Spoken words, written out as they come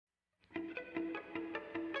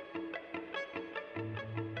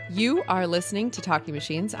You are listening to Talking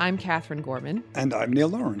Machines. I'm Catherine Gorman. And I'm Neil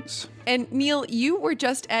Lawrence. And Neil, you were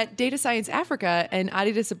just at Data Science Africa in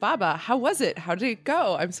Addis Ababa. How was it? How did it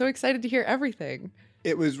go? I'm so excited to hear everything.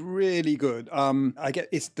 It was really good.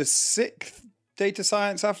 It's the 6th Data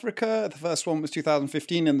Science Africa. The first one was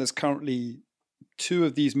 2015, and there's currently 2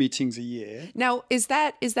 of these meetings a year. Now, is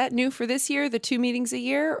that new for this year, the 2 meetings a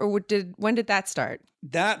year, or when did that start?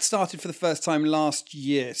 That started for the first time last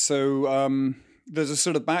year. So there's a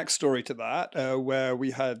sort of backstory to that, where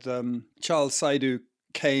we had Charles Saidu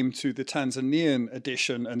came to the Tanzanian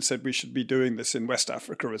edition and said we should be doing this in West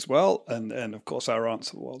Africa as well. And of course, our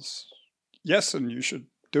answer was yes, and you should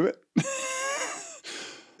do it.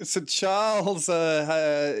 So Charles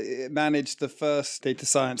managed the first Data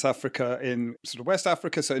Science Africa in sort of West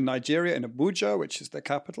Africa, so in Nigeria, in Abuja, which is the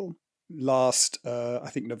capital, last, I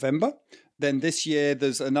think, November. Then this year,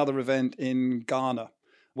 there's another event in Ghana,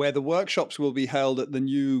 where the workshops will be held at the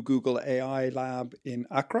new Google AI lab in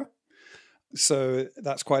Accra. So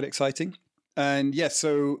that's quite exciting. And yes,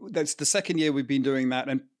 so that's the second year we've been doing that.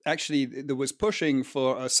 And actually, there was pushing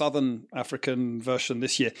for a Southern African version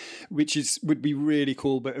this year, which would be really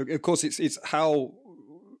cool. But of course, it's how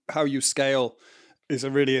you scale is a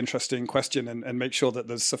really interesting question, and make sure that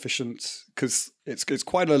there's sufficient, because it's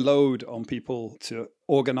quite a load on people to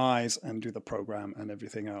organize and do the program and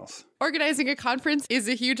everything else. Organizing a conference is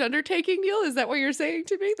a huge undertaking, Neil. Is that what you're saying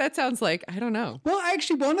to me? That sounds like, I don't know. Well,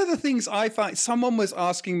 actually, one of the things I find, someone was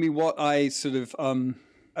asking me what I sort of,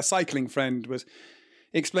 a cycling friend was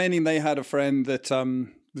explaining they had a friend that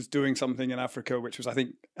was doing something in Africa, which was, I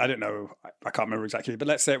think, I don't know, I can't remember exactly, but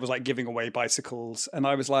let's say it was like giving away bicycles. And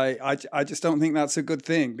I was like, I just don't think that's a good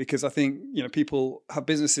thing, because I think, people have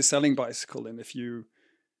businesses selling bicycle. And if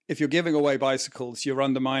you're giving away bicycles, you're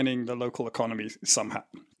undermining the local economy somehow.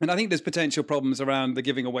 And I think there's potential problems around the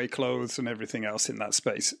giving away clothes and everything else in that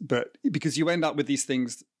space. But because you end up with these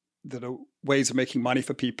things that are ways of making money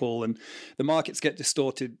for people, and the markets get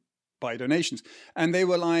distorted by donations. And they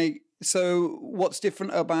were like, so what's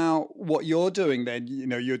different about what you're doing then?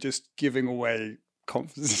 You're just giving away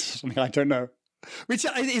conferences or something. I don't know. Which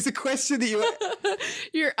is a question that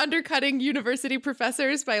you're undercutting university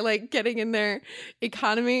professors by like getting in their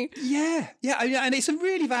economy. Yeah. And it's a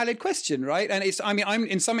really valid question, right? And I'm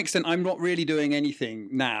in some extent, I'm not really doing anything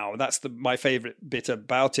now. That's my favorite bit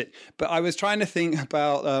about it. But I was trying to think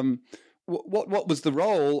about what was the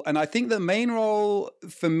role? And I think the main role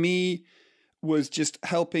for me was just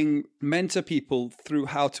helping mentor people through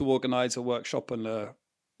how to organize a workshop and a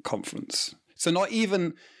conference. So not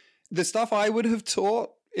even the stuff I would have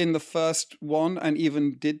taught in the first one and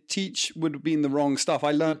even did teach would have been the wrong stuff.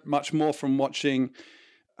 I learned much more from watching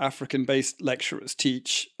African-based lecturers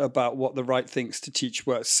teach about what the right things to teach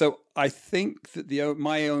were. So I think that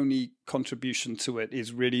my only contribution to it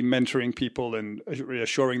is really mentoring people and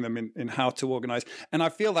reassuring them in how to organize. And I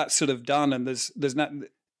feel that's sort of done. And there's not,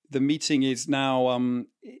 the meeting is now,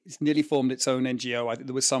 it's nearly formed its own NGO. I think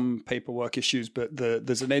there was some paperwork issues, but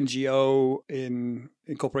there's an NGO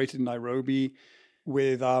incorporated in Nairobi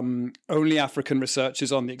with only African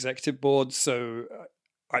researchers on the executive board. So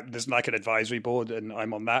there's like an advisory board, and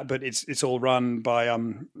I'm on that, but it's all run by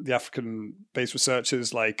the African-based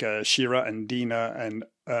researchers like Shira and Dina and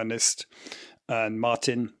Ernest and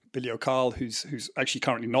Martin Billy-Okal, who's actually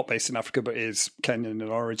currently not based in Africa, but is Kenyan in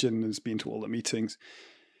origin and has been to all the meetings.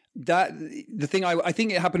 I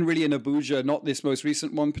think it happened really in Abuja, not this most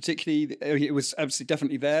recent one particularly. It was absolutely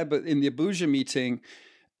definitely there, but in the Abuja meeting,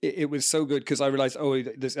 it was so good because I realized,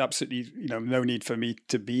 there's absolutely no need for me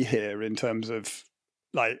to be here in terms of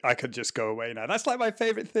like I could just go away now. That's like my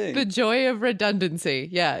favorite thing. The joy of redundancy.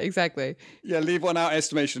 Yeah, exactly. Yeah, leave one out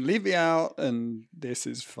estimation. Leave me out, and this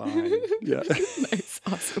is fine. Yeah, nice,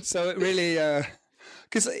 awesome. So it really.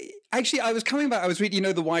 Because actually, I was coming back. I was reading,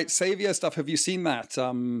 the white savior stuff. Have you seen that?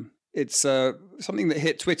 It's something that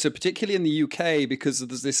hit Twitter, particularly in the UK, because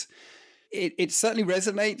there's this. It certainly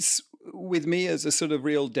resonates with me as a sort of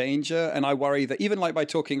real danger, and I worry that even like by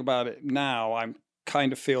talking about it now, I'm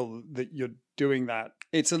kind of feel that you're doing that.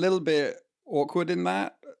 It's a little bit awkward in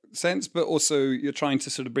that sense, but also you're trying to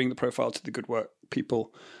sort of bring the profile to the good work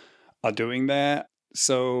people are doing there.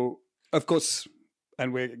 So, of course,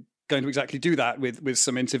 and we're going to exactly do that with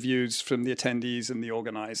some interviews from the attendees and the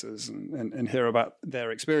organizers and hear about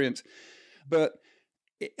their experience. But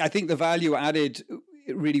I think the value added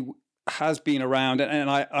really has been around, and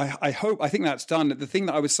I think that's done. The thing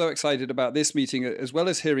that I was so excited about this meeting, as well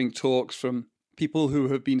as hearing talks from people who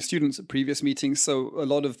have been students at previous meetings, so a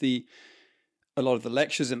lot of the a lot of the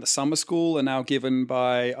lectures in the summer school are now given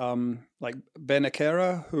by like Ben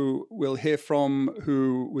Akera, who we'll hear from,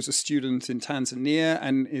 who was a student in Tanzania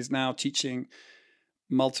and is now teaching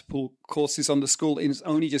multiple courses on the school. Is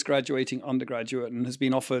only just graduating undergraduate and has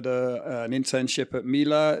been offered an internship at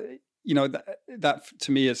Mila. You know, that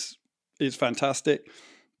to me is fantastic.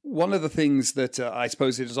 One of the things that I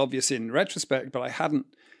suppose it is obvious in retrospect, but I hadn't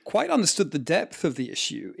quite understood the depth of the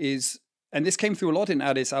issue is, and this came through a lot in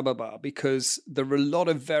Addis Ababa, because there are a lot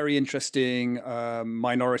of very interesting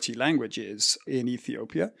minority languages in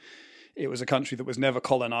Ethiopia. It was a country that was never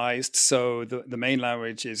colonized, so the main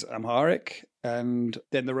language is Amharic, and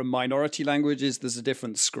then there are minority languages. There's a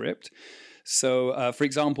different script. So, for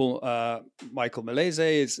example, Michael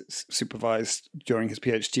Melese is supervised during his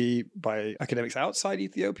PhD by academics outside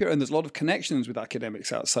Ethiopia, and there's a lot of connections with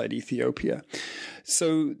academics outside Ethiopia.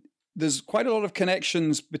 So there's quite a lot of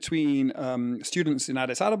connections between students in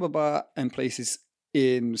Addis Ababa and places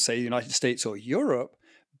in, say, the United States or Europe,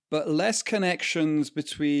 but less connections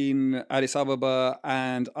between Addis Ababa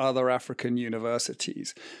and other African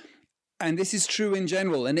universities. And this is true in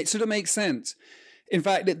general, and it sort of makes sense. In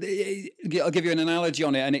fact, I'll give you an analogy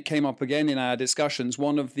on it, and it came up again in our discussions.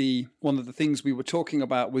 One of the things we were talking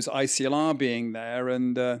about was ICLR being there,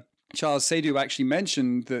 and Charles Saidu actually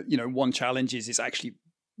mentioned that, you know, one challenge is it's actually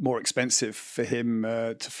more expensive for him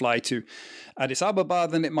to fly to Addis Ababa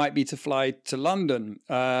than it might be to fly to London.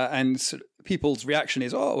 And sort of people's reaction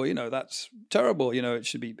is, oh, you know, that's terrible. You know, it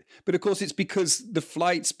should be. But of course, it's because the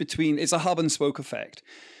flights between, it's a hub and spoke effect.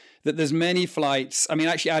 That there's many flights. I mean,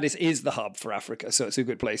 actually, Addis is the hub for Africa, so it's a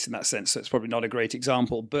good place in that sense. So it's probably not a great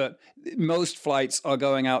example, but most flights are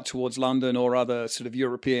going out towards London or other sort of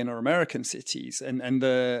European or American cities, and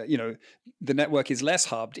the, you know, the network is less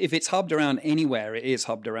hubbed. If it's hubbed around anywhere, it is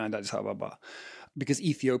hubbed around Addis Ababa, because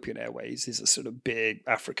Ethiopian Airways is a sort of big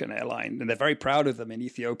African airline, and they're very proud of them in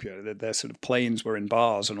Ethiopia. That their sort of planes were in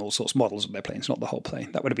bars and all sorts of models of their planes, not the whole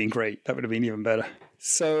plane. That would have been great. That would have been even better.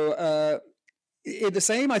 So. The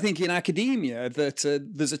same, I think, in academia, that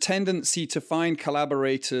there's a tendency to find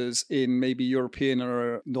collaborators in maybe European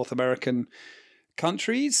or North American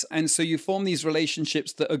countries. And so you form these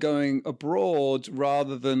relationships that are going abroad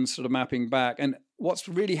rather than sort of mapping back. And what's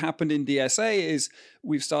really happened in DSA is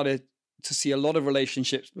we've started to see a lot of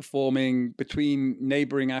relationships forming between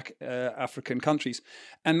neighboring African countries.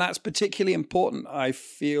 And that's particularly important, I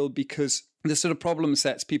feel, because the sort of problem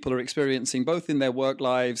sets people are experiencing both in their work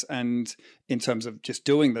lives and in terms of just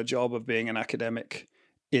doing the job of being an academic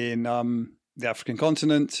in the African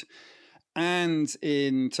continent, and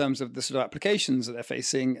in terms of the sort of applications that they're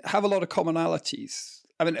facing, have a lot of commonalities.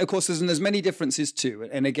 I mean, of course, there's many differences too.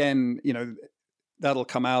 And again, you know, that'll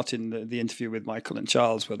come out in the interview with Michael and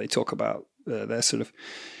Charles, where they talk about their sort of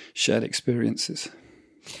shared experiences.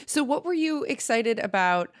 So what were you excited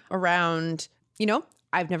about around, you know,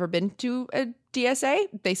 I've never been to a DSA.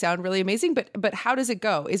 They sound really amazing, but how does it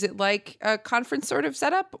go? Is it like a conference sort of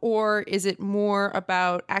setup, or is it more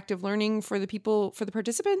about active learning for the people, for the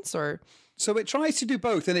participants, or? So it tries to do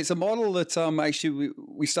both, and it's a model that actually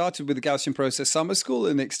we started with the Gaussian Process Summer School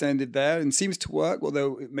and extended there, and seems to work,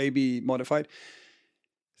 although it may be modified.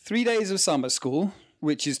 3 days of summer school,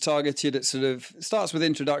 which is targeted at sort of, starts with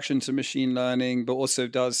introduction to machine learning, but also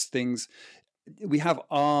does things. We have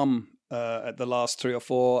ARM at the last 3 or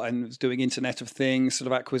 4, and was doing Internet of Things, sort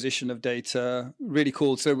of acquisition of data. Really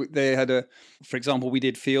cool. So they had for example, we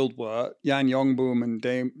did field work. Jan Yongboom and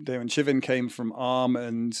Damon Chivin came from ARM,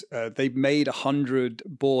 and they made 100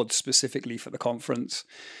 boards specifically for the conference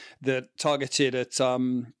that targeted at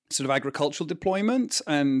sort of agricultural deployment.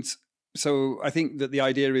 And so I think that the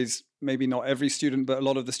idea is maybe not every student, but a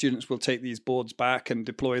lot of the students will take these boards back and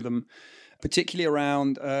deploy them, particularly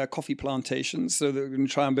around coffee plantations. So they're going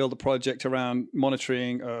to try and build a project around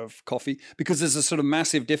monitoring of coffee, because there's a sort of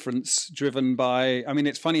massive difference driven by, I mean,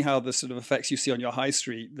 it's funny how the sort of effects you see on your high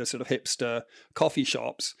street, the sort of hipster coffee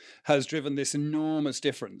shops, has driven this enormous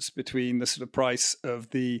difference between the sort of price of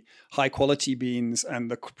the high quality beans and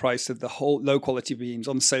the price of the whole low quality beans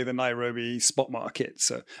on, say, the Nairobi spot market.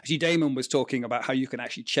 So actually Damon was talking about how you can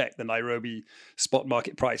actually check the Nairobi spot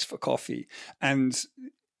market price for coffee. And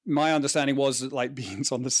my understanding was that like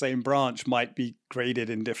beans on the same branch might be graded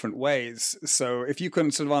in different ways. So if you can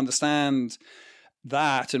sort of understand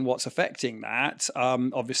that and what's affecting that,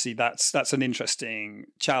 obviously that's an interesting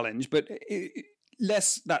challenge. But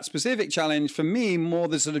less that specific challenge for me, more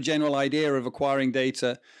the sort of general idea of acquiring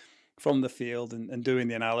data from the field and doing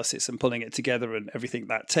the analysis and pulling it together and everything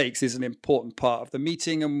that takes is an important part of the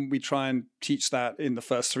meeting. And we try and teach that in the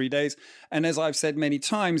first 3 days. And as I've said many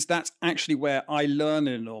times, that's actually where I learn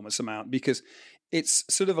an enormous amount, because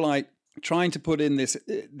it's sort of like trying to put in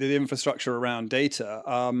the infrastructure around data,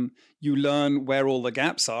 you learn where all the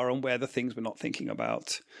gaps are and where the things we're not thinking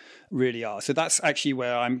about really are. So that's actually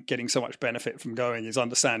where I'm getting so much benefit from going, is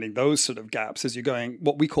understanding those sort of gaps as you're going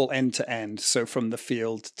what we call end to end. So from the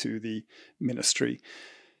field to the ministry.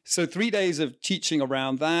 So 3 days of teaching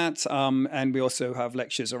around that. And we also have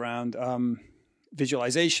lectures around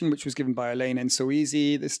visualization, which was given by Elaine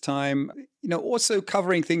Ensoezy this time. Also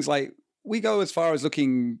covering things like, we go as far as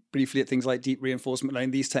looking briefly at things like deep reinforcement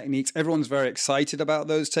learning, these techniques. Everyone's very excited about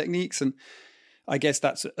those techniques. And I guess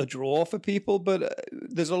that's a draw for people. But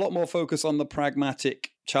there's a lot more focus on the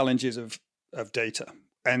pragmatic challenges of data.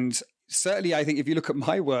 And certainly, I think if you look at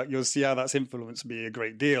my work, you'll see how that's influenced me a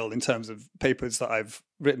great deal in terms of papers that I've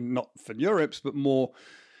written, not for NeurIPS, but more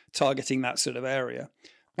targeting that sort of area.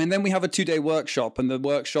 And then we have a 2-day workshop. And the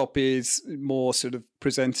workshop is more sort of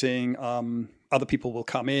presenting. Other people will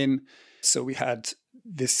come in. So we had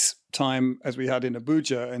this time, as we had in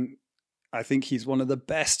Abuja, and I think he's one of the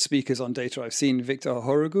best speakers on data I've seen, Victor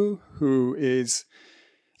Horogu,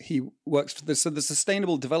 he works for the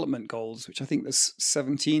Sustainable Development Goals, which I think there's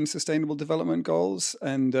 17 Sustainable Development Goals.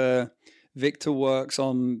 And Victor works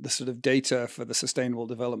on the sort of data for the Sustainable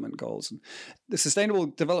Development Goals. And the Sustainable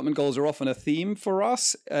Development Goals are often a theme for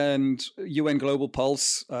us, and UN Global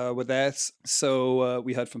Pulse were there. So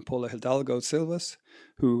we heard from Paula Hidalgo Silvas,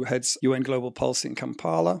 who heads UN Global Pulse in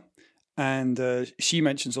Kampala. And she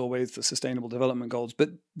mentions always the Sustainable Development Goals.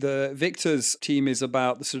 But the Victor's team is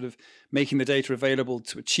about the sort of making the data available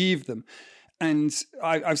to achieve them. And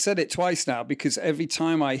I've said it twice now, because every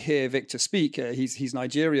time I hear Victor speak, he's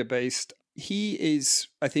Nigeria-based. He is,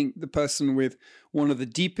 I think, the person with one of the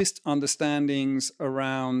deepest understandings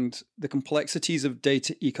around the complexities of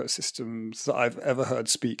data ecosystems that I've ever heard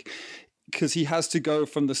speak. Because he has to go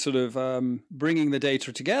from the sort of bringing the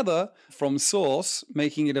data together from source,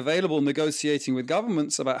 making it available, negotiating with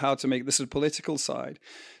governments about how to make this sort of political side,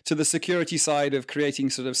 to the security side of creating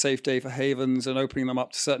sort of safe data havens and opening them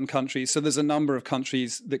up to certain countries. So there's a number of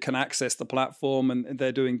countries that can access the platform, and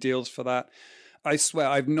they're doing deals for that. I swear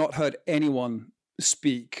I've not heard anyone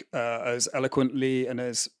speak as eloquently and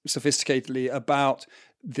as sophisticatedly about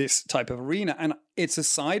this type of arena. And it's a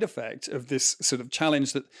side effect of this sort of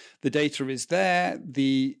challenge that the data is there,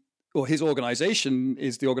 or his organization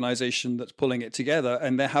is the organization that's pulling it together,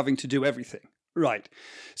 and they're having to do everything. Right.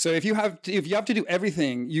 So if you have to do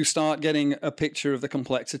everything, you start getting a picture of the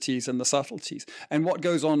complexities and the subtleties. And what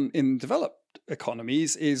goes on in developed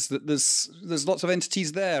economies is that there's lots of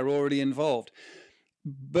entities there already involved.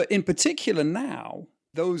 But in particular now,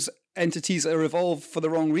 those entities are evolved for the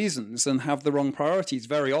wrong reasons and have the wrong priorities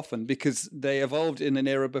very often, because they evolved in an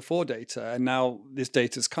era before data, and now this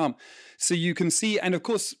data's come. So you can see, and of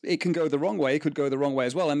course it can go the wrong way, it could go the wrong way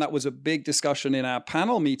as well. And that was a big discussion in our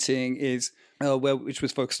panel meeting, which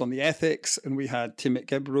was focused on the ethics. And we had Timit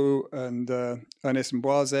Gebru and Ernest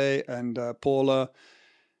Mboise and Paula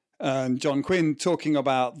and John Quinn talking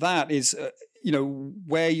about that, is,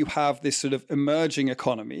 where you have this sort of emerging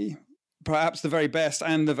economy, perhaps the very best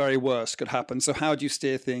and the very worst could happen. So how do you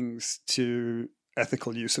steer things to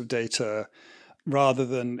ethical use of data rather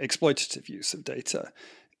than exploitative use of data?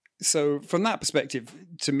 So from that perspective,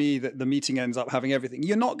 to me, that the meeting ends up having everything.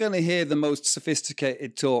 You're not going to hear the most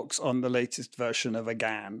sophisticated talks on the latest version of a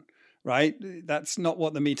GAN, right? That's not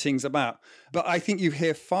what the meeting's about. But I think you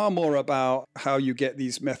hear far more about how you get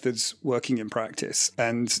these methods working in practice.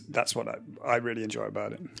 And that's what I really enjoy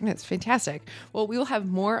about it. That's fantastic. Well, we will have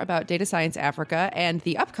more about Data Science Africa and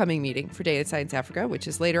the upcoming meeting for Data Science Africa, which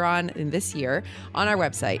is later on in this year, on our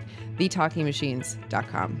website,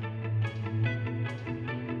 thetalkingmachines.com.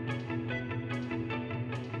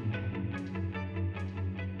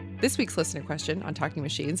 This week's listener question on Talking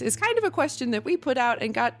Machines is kind of a question that we put out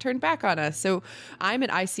and got turned back on us. So I'm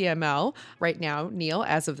at ICML right now, Neil,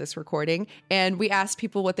 as of this recording, and we asked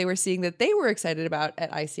people what they were seeing that they were excited about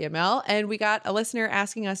at ICML, and we got a listener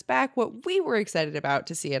asking us back what we were excited about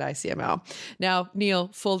to see at ICML. Now,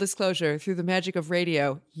 Neil, full disclosure, through the magic of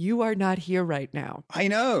radio, you are not here right now. I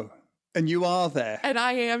know. And you are there. And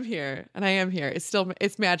I am here.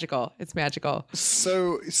 It's magical. It's magical.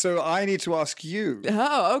 So I need to ask you.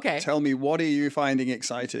 Oh, okay. Tell me, what are you finding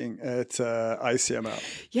exciting at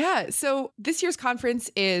ICML? Yeah. So this year's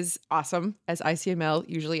conference is awesome, as ICML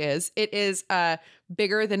usually is. It is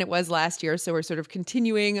bigger than it was last year. So we're sort of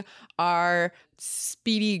continuing our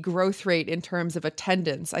speedy growth rate in terms of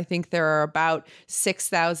attendance. I think there are about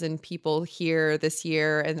 6,000 people here this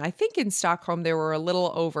year. And I think in Stockholm, there were a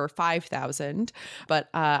little over 5,000. But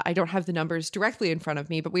I don't have the numbers directly in front of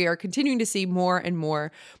me. But we are continuing to see more and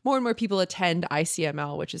more people attend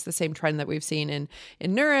ICML, which is the same trend that we've seen in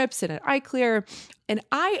NeurIPS and at iClear. And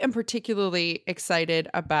I am particularly excited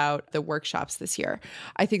about the workshops this year.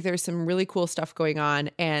 I think there's some really cool stuff going on.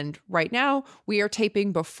 And right now we are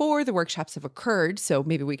taping before the workshops have occurred. So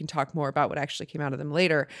maybe we can talk more about what actually came out of them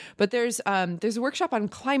later. But there's a workshop on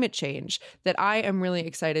climate change that I am really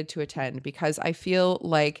excited to attend because I feel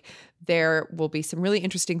like there will be some really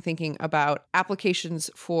interesting thinking about applications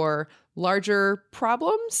for larger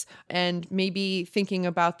problems and maybe thinking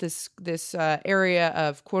about this area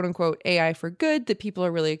of quote unquote AI for good that people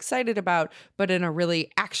are really excited about, but in a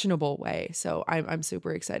really actionable way. So I'm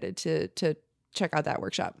super excited to check out that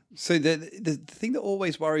workshop. So the thing that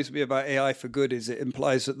always worries me about AI for good is it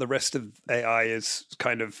implies that the rest of AI is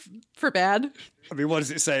kind of for bad. I mean, what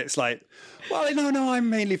does it say? It's like, well, no, I'm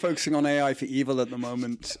mainly focusing on AI for evil at the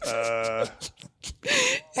moment.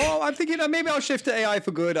 I'm thinking maybe I'll shift to AI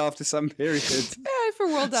for good after some period. AI for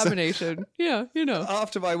world domination. Yeah,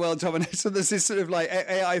 After my world domination. So there's this sort of like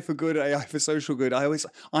AI for good, AI for social good. I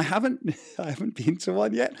haven't been to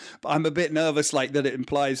one yet, but I'm a bit nervous like that it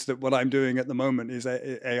implies that what I'm doing at the moment is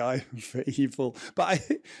AI for evil. But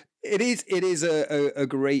it is a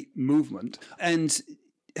great movement. And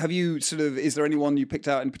have you is there anyone you picked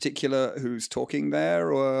out in particular who's talking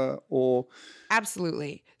there or?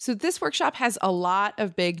 Absolutely. So this workshop has a lot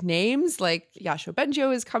of big names, like Yasho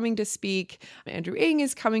Benjo is coming to speak, Andrew Ng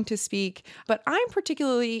is coming to speak, but I'm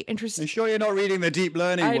particularly interested. Are you sure you're not reading the deep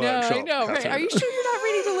learning workshop? I know, right? Are you sure you're not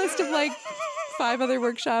reading the list of like 5 other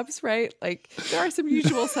workshops, right? Like there are some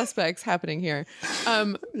usual suspects happening here.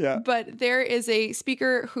 But there is a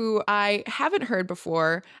speaker who I haven't heard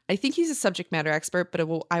before. I think he's a subject matter expert, but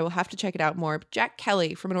I will have to check it out more. Jack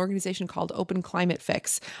Kelly from an organization called Open Climate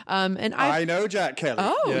Fix. And I know Jack Kelly.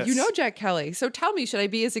 Oh, yes. You know Jack Kelly. So tell me, should I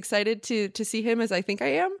be as excited to see him as I think I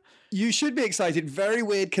am? You should be excited. Very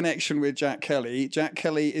weird connection with Jack Kelly. Jack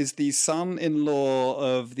Kelly is the son-in-law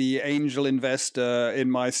of the angel investor in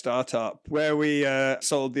my startup, where we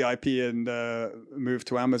sold the IP and moved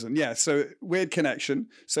to Amazon. Yeah, so weird connection.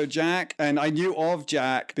 So Jack, and I knew of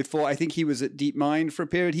Jack before. I think he was at DeepMind for a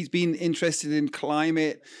period. He's been interested in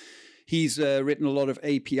climate. He's written a lot of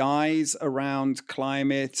APIs around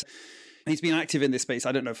climate. He's been active in this space,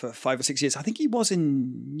 I don't know, for 5 or 6 years. I think he was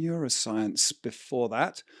in neuroscience before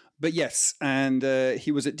that. But yes, and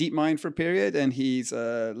he was at DeepMind for a period, and he's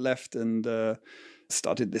left and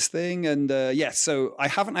started this thing. And yes, so I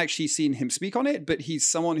haven't actually seen him speak on it, but he's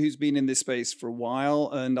someone who's been in this space for a while,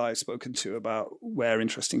 and I've spoken to about where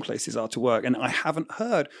interesting places are to work. And I haven't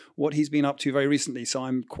heard what he's been up to very recently, so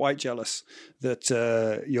I'm quite jealous that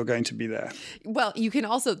you're going to be there. Well, you can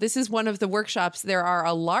also, this is one of the workshops. There are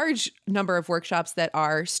a large number of workshops that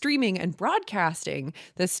are streaming and broadcasting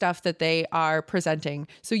the stuff that they are presenting.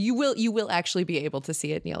 So you will actually be able to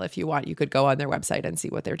see it, Neil. If you want, you could go on their website and see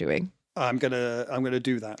what they're doing. I'm gonna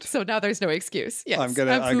do that. So now there's no excuse. Yes, I'm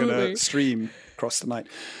gonna stream across the night.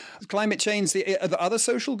 Climate change. Are there other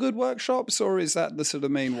social good workshops, or is that the sort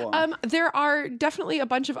of main one? There are definitely a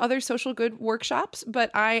bunch of other social good workshops,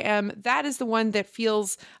 but that is the one that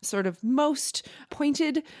feels sort of most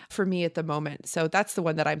pointed for me at the moment. So that's the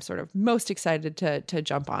one that I'm sort of most excited to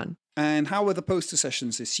jump on. And how were the poster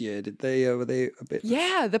sessions this year? Were they a bit?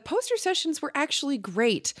 Yeah, the poster sessions were actually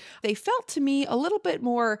great. They felt to me a little bit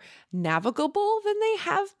more navigable than they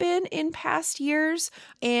have been in past years.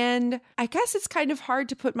 And I guess it's kind of hard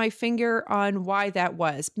to put my finger on why that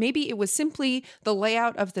was. Maybe it was simply the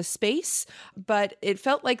layout of the space, but it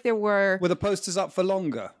felt like there were... Were the posters up for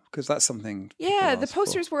longer? Because that's something. Yeah, the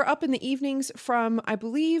posters were up in the evenings from, I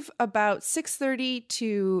believe, about 6:30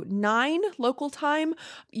 to 9 local time.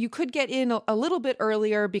 You could get in a little bit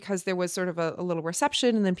earlier because there was sort of a little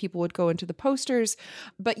reception and then people would go into the posters.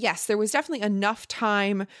 But yes, there was definitely enough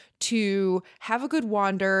time to have a good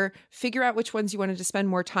wander, figure out which ones you wanted to spend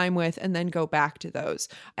more time with, and then go back to those.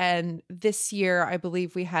 And this year, I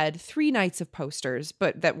believe we had 3 nights of posters,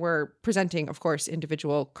 but that were presenting, of course,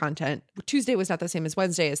 individual content. Tuesday was not the same as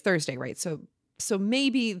Wednesday as Thursday, right? So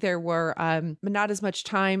maybe there were not as much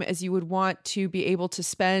time as you would want to be able to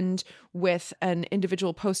spend with an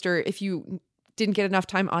individual poster if you didn't get enough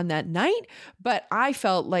time on that night, but I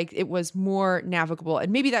felt like it was more navigable.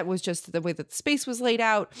 And maybe that was just the way that the space was laid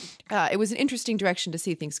out. It was an interesting direction to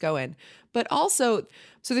see things go in. But also,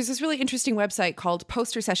 so there's this really interesting website called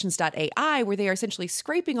postersessions.ai where they are essentially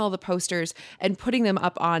scraping all the posters and putting them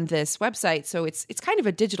up on this website. So it's kind of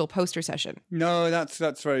a digital poster session. No,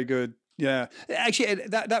 that's very good. Yeah. Actually,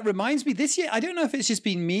 that reminds me, this year, I don't know if it's just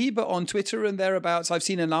been me, but on Twitter and thereabouts, I've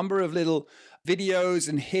seen a number of little videos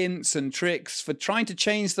and hints and tricks for trying to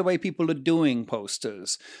change the way people are doing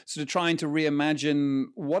posters. Sort of trying to reimagine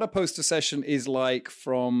what a poster session is like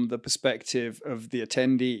from the perspective of the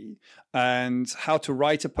attendee and how to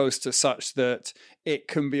write a poster such that it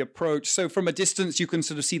can be approached. So from a distance, you can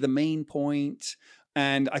sort of see the main point.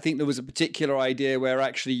 And I think there was a particular idea where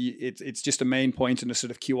actually it's just a main point and a sort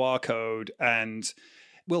of QR code. And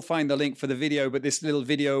we'll find the link for the video, but this little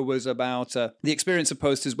video was about the experience of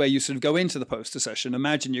posters where you sort of go into the poster session.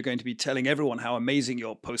 Imagine you're going to be telling everyone how amazing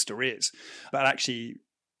your poster is, but actually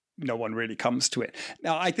no one really comes to it.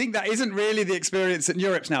 Now, I think that isn't really the experience at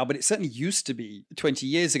Europe's now, but it certainly used to be 20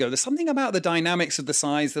 years ago. There's something about the dynamics of the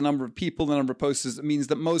size, the number of people, the number of posters that means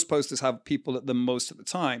that most posters have people at them most of the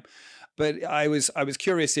time. But I was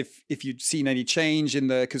curious if you'd seen any change in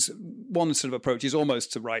because one sort of approach is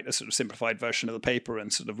almost to write a sort of simplified version of the paper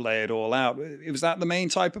and sort of lay it all out. Was that the main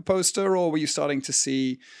type of poster, or were you starting to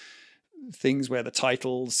see things where the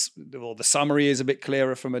titles or the summary is a bit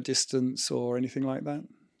clearer from a distance or anything like that?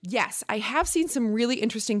 Yes, I have seen some really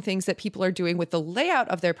interesting things that people are doing with the layout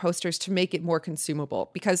of their posters to make it more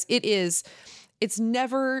consumable, because it's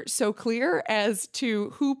never so clear as to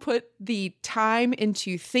who put the time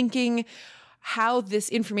into thinking how this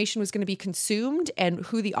information was going to be consumed and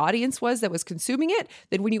who the audience was that was consuming it,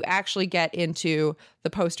 than when you actually get into the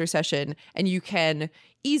poster session and you can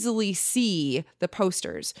easily see the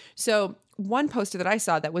posters. So one poster that I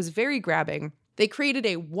saw that was very grabbing, they created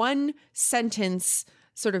a 1-sentence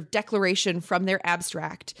sort of declaration from their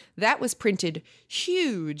abstract that was printed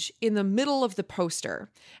huge in the middle of the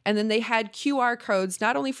poster. And then they had QR codes,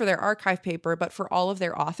 not only for their archive paper, but for all of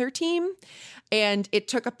their author team. And it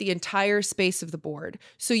took up the entire space of the board.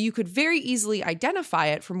 So you could very easily identify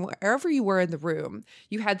it from wherever you were in the room.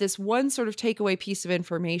 You had this one sort of takeaway piece of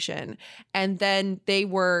information. And then they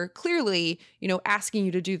were clearly, asking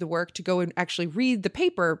you to do the work to go and actually read the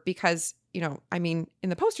paper, because in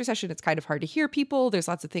the poster session, it's kind of hard to hear people. There's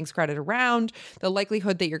lots of things crowded around. The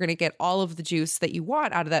likelihood that you're going to get all of the juice that you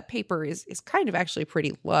want out of that paper is kind of actually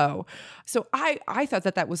pretty low. So I thought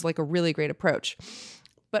that was like a really great approach.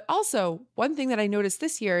 But also, one thing that I noticed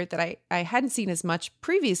this year that I hadn't seen as much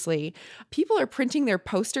previously, people are printing their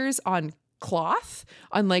posters on cloth,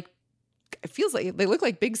 on it feels like they look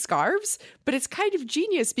like big scarves, but it's kind of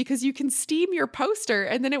genius because you can steam your poster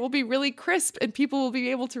and then it will be really crisp and people will be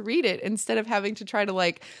able to read it instead of having to try to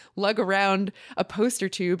lug around a poster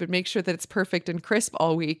tube and make sure that it's perfect and crisp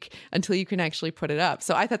all week until you can actually put it up.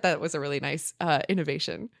 So I thought that was a really nice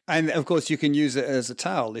innovation. And of course, you can use it as a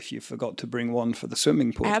towel if you forgot to bring one for the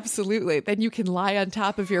swimming pool. Absolutely. Then you can lie on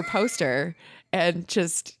top of your poster and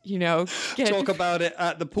just, talk about it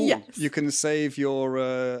at the pool. Yes. You can save your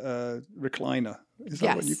recliner. Is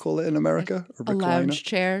that what you call it in America? A lounge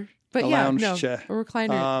chair. But chair. A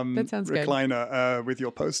recliner. That sounds good. Recliner with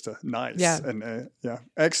your poster. Nice. Yeah. And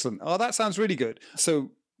excellent. Oh, that sounds really good.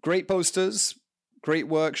 So great posters, great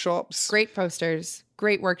workshops. Great posters.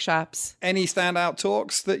 Great workshops. Any standout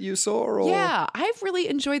talks that you saw? Or? Yeah, I've really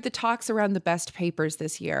enjoyed the talks around the best papers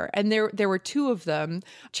this year. And there were 2 of them.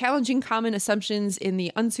 Challenging common assumptions in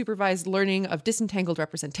the unsupervised learning of disentangled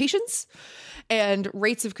representations, and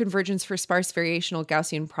rates of convergence for sparse variational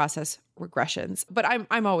Gaussian process regressions. But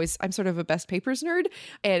I'm sort of a best papers nerd,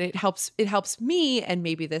 and it helps me, and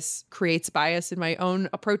maybe this creates bias in my own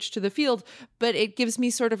approach to the field, but it gives me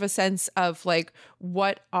sort of a sense of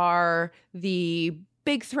what are the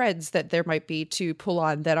big threads that there might be to pull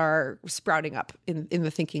on that are sprouting up in the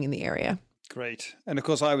thinking in the area. Great. And of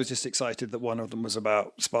course, I was just excited that one of them was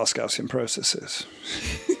about sparse Gaussian processes.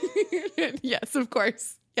 Yes, of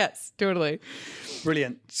course. Yes, totally.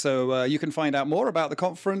 Brilliant. So you can find out more about the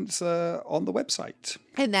conference on the website.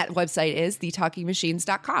 And that website is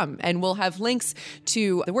thetalkingmachines.com. And we'll have links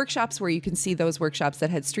to the workshops where you can see those workshops that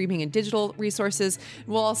had streaming and digital resources.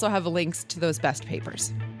 We'll also have links to those best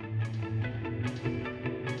papers.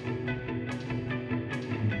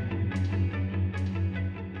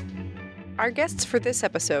 Our guests for this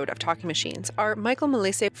episode of Talking Machines are Michael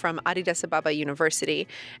Melese from Addis Ababa University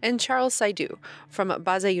and Charles Saidu from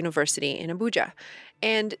Baze University in Abuja.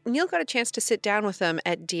 And Neil got a chance to sit down with them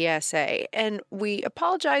at DSA. And we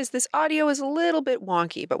apologize, this audio is a little bit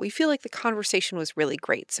wonky, but we feel like the conversation was really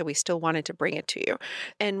great, so we still wanted to bring it to you.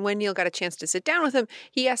 And when Neil got a chance to sit down with them,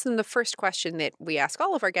 he asked them the first question that we ask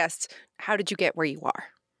all of our guests: how did you get where you are?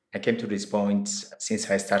 I came to this point since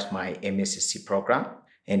I started my MSc program,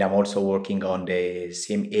 and I'm also working on the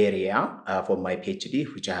same area for my PhD,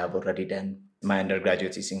 which I have already done. My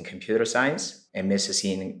undergraduate is in computer science, MSc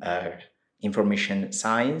in information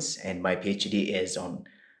science, and my PhD is on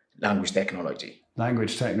language technology.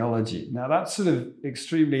 Language technology. Now that's sort of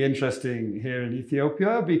extremely interesting here in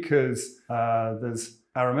Ethiopia because there's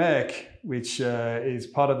Aramaic, which is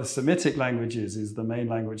part of the Semitic languages, is the main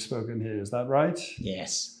language spoken here. Is that right?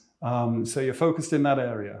 Yes. So you're focused in that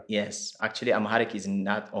area? Yes. Actually, Amharic is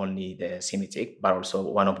not only the Semitic, but also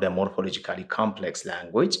one of the morphologically complex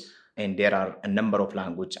language. And there are a number of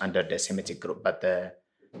languages under the Semitic group, but the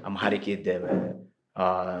Amharic is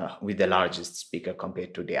with the largest speaker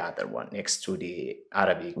compared to the other one, next to the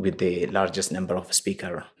Arabic, with the largest number of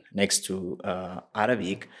speaker. Next to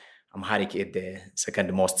Arabic, Amharic is the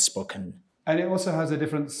second most spoken. And it also has a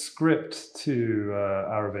different script to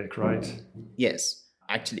Arabic, right? Yes.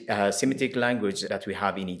 Actually, Semitic language that we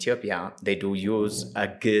have in Ethiopia, they do use a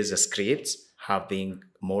Baze script having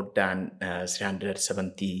more than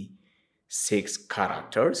 376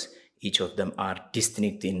 characters. Each of them are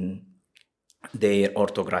distinct in their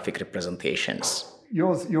orthographic representations.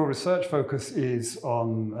 Your research focus is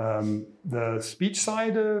on the speech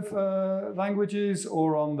side of languages,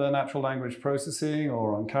 or on the natural language processing,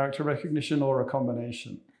 or on character recognition, or a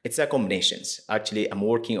combination? It's a combination. Actually, I'm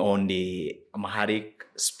working on the Amharic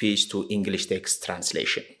speech to English text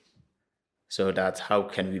translation. So that's how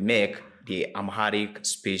can we make the Amharic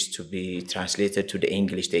speech to be translated to the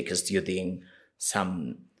English text using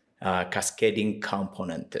some cascading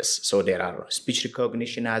components. So there are speech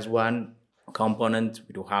recognition as one component.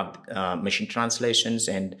 We do have machine translations,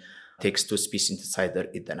 and text-to-speech synthesizer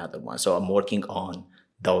is another one. So I'm working on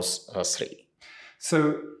those three.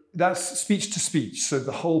 So that's speech to speech. So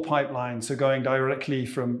the whole pipeline. So going directly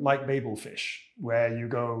from, like Babelfish, where you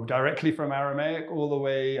go directly from Aramaic all the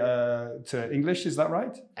way to English. Is that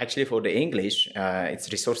right? Actually, for the English, it's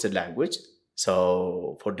resourced language.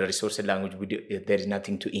 So for the resourced language, there is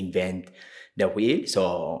nothing to invent the wheel.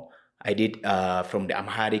 So I did from the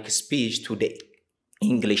Amharic speech to the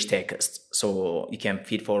English text. So you can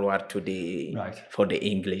feed forward to the for the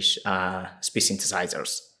English speech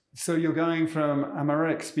synthesizers. So you're going from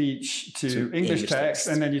Amharic speech to English text,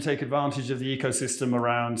 and then you take advantage of the ecosystem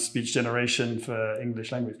around speech generation for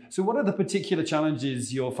English language. So what are the particular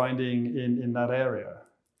challenges you're finding in that area?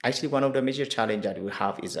 Actually, one of the major challenges that we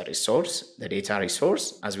have is the data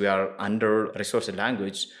resource. As we are under resourced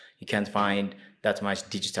language, you can't find that much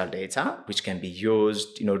digital data, which can be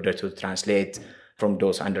used in order to translate from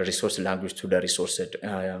those under resourced language to the resourced,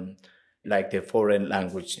 like the foreign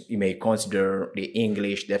language. You may consider the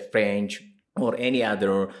English, the French, or any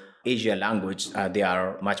other Asian language. They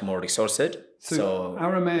are much more resourced. So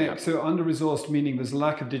Aramaic, so under-resourced, meaning there's a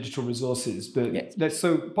lack of digital resources. But yes.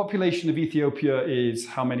 So population of Ethiopia is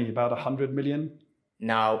how many? About 100 million?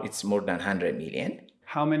 Now it's more than 100 million.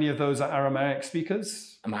 How many of those are Aramaic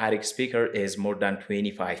speakers? Amharic speaker is more than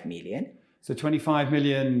 25 million. So 25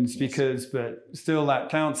 million speakers, yes. But still that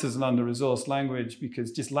counts as an under-resourced language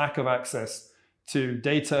because just lack of access to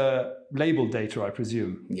data, labeled data, I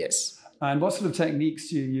presume. Yes. And what sort of techniques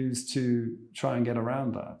do you use to try and get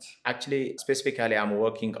around that? Actually, specifically, I'm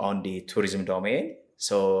working on the tourism domain.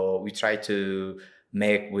 So we try to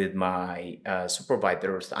make with my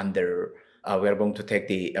supervisors under, we are going to take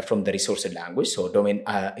from the resourced language. So domain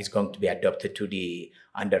is going to be adapted to the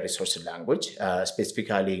under-resourced language.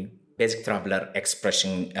 Specifically, basic traveler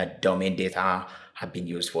expression domain data have been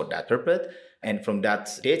used for that purpose. And from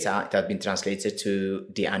that data, it has been translated to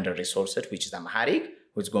the under-resourced, which is Amharic,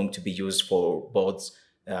 which is going to be used for both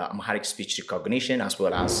Amharic speech recognition as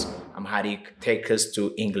well as Amharic text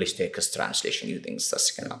to English text translation using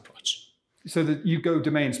statistical approach. So that you go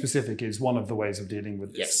domain specific is one of the ways of dealing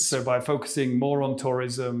with this. Yes. So by focusing more on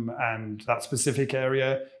tourism and that specific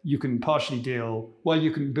area, you can partially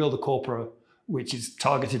you can build a corpora which is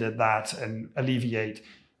targeted at that and alleviate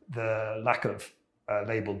the lack of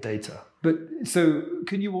labeled data. But so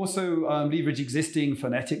can you also leverage existing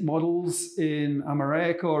phonetic models in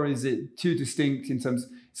Amharic, or is it too distinct in terms,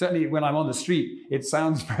 certainly when I'm on the street, it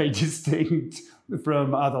sounds very distinct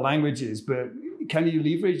from other languages, but can you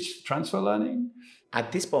leverage transfer learning?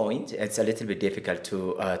 At this point, it's a little bit difficult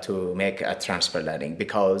to make a transfer learning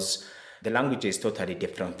because the language is totally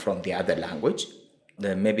different from the other language.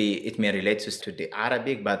 Maybe it may relate to the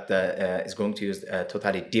Arabic, but it's going to use a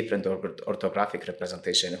totally different orthographic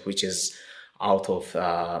representation, which is out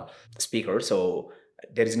of speaker. So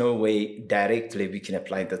there is no way directly we can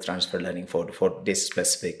apply the transfer learning for this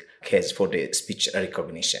specific case for the speech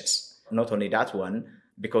recognitions. Not only that one,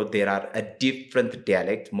 because there are a different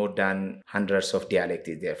dialect, more than hundreds of dialects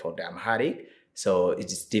is there for the Amharic. So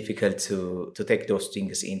it's difficult to take those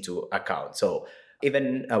things into account. So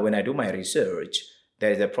even when I do my research,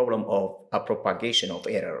 there is a problem of a propagation of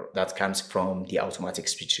error that comes from the automatic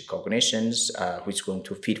speech recognitions, which is going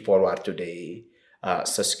to feed forward to the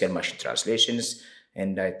statistical machine translations.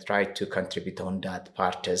 And I try to contribute on that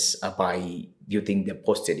part by using the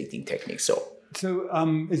post-editing techniques. So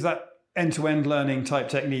is that end-to-end learning type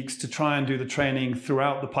techniques to try and do the training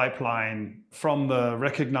throughout the pipeline from the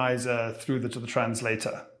recognizer through to the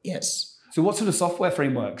translator? Yes. So what sort of software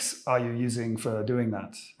frameworks are you using for doing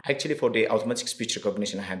that? Actually, for the automatic speech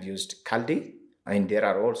recognition, I have used Kaldi, and there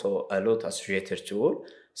are also a lot of associated tools.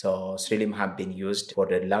 So Srilim have been used for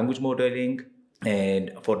the language modeling,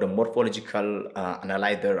 and for the morphological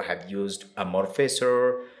analyzer, I have used a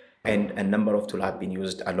Morphaser, and a number of tools have been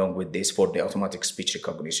used along with this for the automatic speech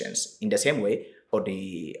recognitions. In the same way, for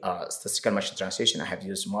the statistical machine translation, I have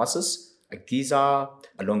used Moses, Giza,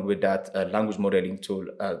 along with that language modeling tool,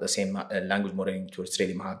 the same language modeling tool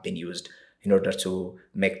Srilim have been used in order to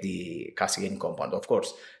make the cascading compound. Of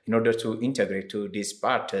course, in order to integrate to these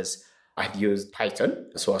parts, I've used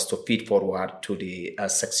Python so as to feed forward to the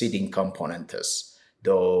succeeding components,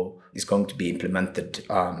 though it's going to be implemented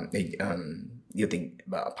using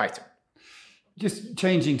Python. Just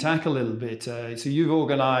changing tack a little bit. So you've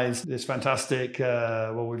organized this fantastic,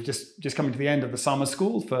 we've just coming to the end of the summer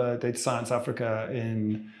school for Data Science Africa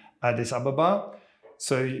in Addis Ababa.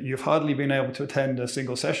 So you've hardly been able to attend a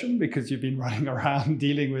single session because you've been running around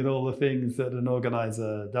dealing with all the things that an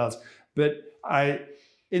organizer does. But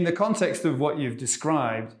in the context of what you've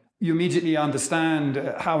described, you immediately understand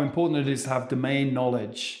how important it is to have domain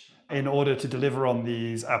knowledge in order to deliver on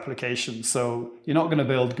these applications. So you're not going to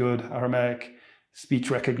build good Aramaic speech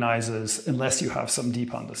recognizers unless you have some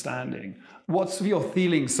deep understanding. What's your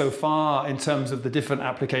feeling so far in terms of the different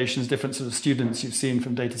applications, different sort of students you've seen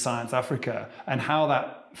from Data Science Africa, and how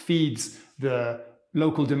that feeds the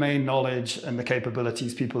local domain knowledge and the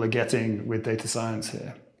capabilities people are getting with data science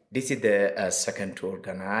here? This is the second to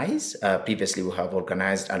organize. Previously, we have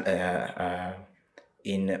organized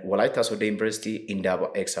in Walaita Soda University, in Indaba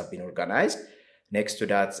X have been organized. Next to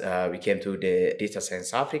that, we came to the Data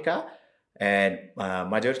Science Africa, and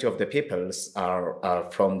majority of the peoples are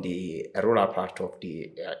from the rural part of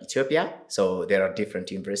the Ethiopia. So there are different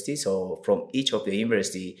universities. So from each of the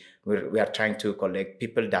university, we are trying to collect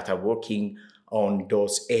people that are working on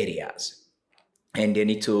those areas, and they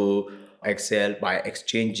need to excel by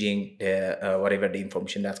exchanging whatever the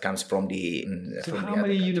information that comes from the. So how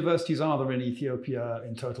many universities are there in Ethiopia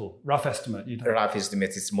in total? Rough estimate. Rough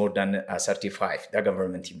estimate is more than 35. The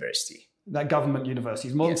government university. That government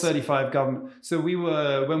universities, more than 35 government. So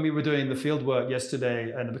when we were doing the field work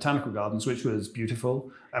yesterday in the botanical gardens, which was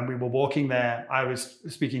beautiful, and we were walking there, I was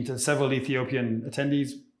speaking to several Ethiopian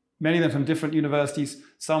attendees, many of them from different universities,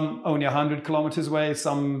 some only 100 kilometers away,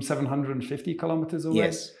 some 750 kilometers away.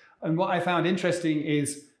 Yes. And what I found interesting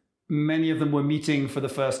is many of them were meeting for the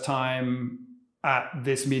first time at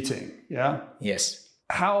this meeting. Yeah. Yes.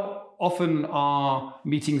 How often are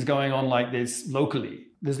meetings going on like this locally?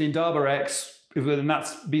 There's the Indaba X, and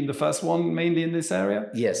that's been the first one mainly in this area?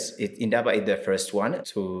 Yes, Indaba is the first one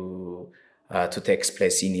to take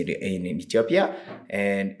place in Ethiopia,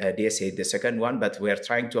 and DSA is the second one. But we are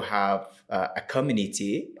trying to have a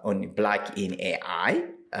community on Black in AI,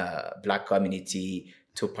 Black community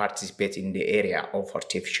to participate in the area of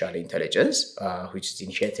artificial intelligence, which is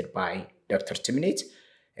initiated by Dr. Timnit.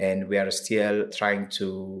 And we are still trying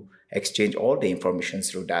to exchange all the information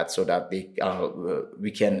through that so that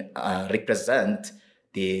we can represent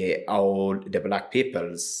all the Black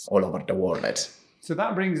peoples all over the world. So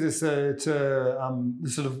that brings us to the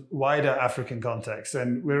sort of wider African context.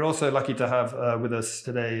 And we're also lucky to have with us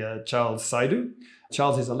today Charles Saidu.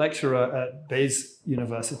 Charles is a lecturer at Baze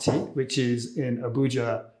University, which is in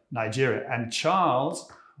Abuja, Nigeria. And Charles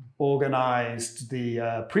organized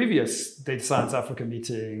the previous Data Science Africa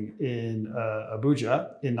meeting in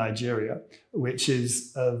Abuja in Nigeria, which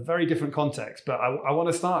is a very different context. But I want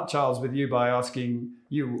to start, Charles, with you by asking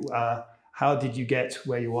you, how did you get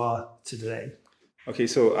where you are today? Okay,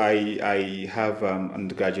 so I have an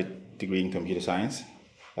undergraduate degree in computer science,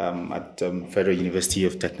 at Federal University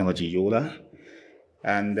of Technology, Yola.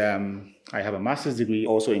 And I have a master's degree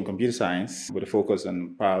also in computer science with a focus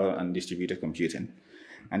on parallel and distributed computing.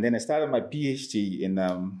 And then I started my PhD in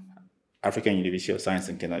African University of Science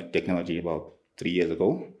and Technology about 3 years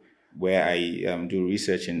ago, where I do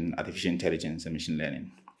research in artificial intelligence and machine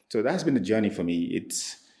learning. So that has been a journey for me.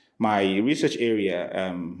 It's my research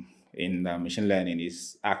area in machine learning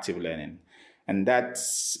is active learning. And that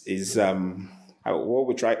is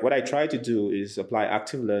what I try to do is apply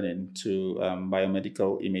active learning to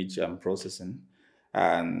biomedical image processing.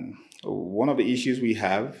 And one of the issues we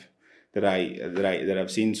have that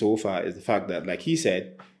I've seen so far is the fact that, like he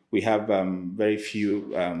said, we have very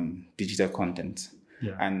few digital content.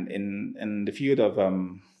 Yeah. And in the field of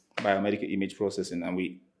biomedical image processing, and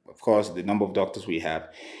we, of course, the number of doctors we have,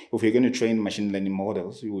 if we're going to train machine learning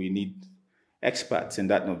models, we need experts in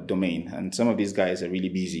that domain. And some of these guys are really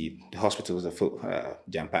busy. The hospitals are full,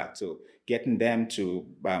 jam-packed. So getting them to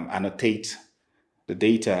annotate the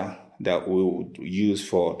data that we'll use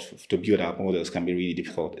to build our models can be really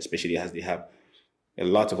difficult, especially as they have a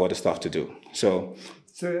lot of other stuff to do. So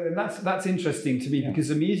that's interesting to me, because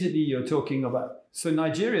immediately you're talking about, so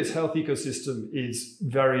Nigeria's health ecosystem is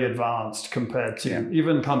very advanced compared to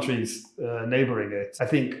even countries neighboring it. I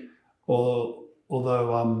think, although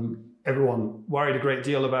everyone worried a great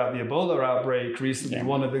deal about the Ebola outbreak recently,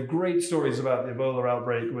 one of the great stories about the Ebola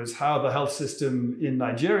outbreak was how the health system in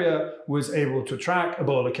Nigeria was able to track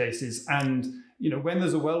Ebola cases. And when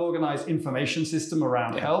there's a well-organized information system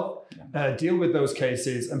around health, deal with those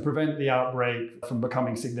cases and prevent the outbreak from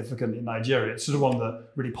becoming significant in Nigeria. It's sort of one of the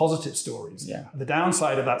really positive stories. Yeah. The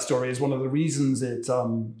downside of that story is one of the reasons it,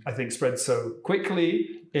 I think, spread so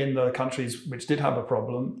quickly in the countries which did have a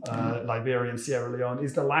problem, Liberia and Sierra Leone,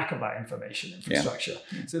 is the lack of that information infrastructure.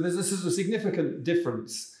 Yeah. So there's a significant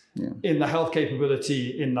difference in the health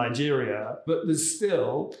capability in Nigeria, but there's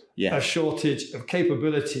still a shortage of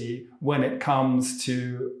capability when it comes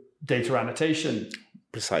to data annotation.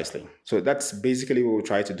 Precisely. So that's basically what we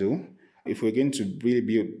try to do. If we're going to really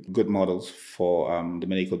build good models for the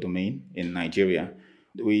medical domain in Nigeria,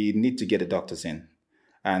 we need to get the doctors in.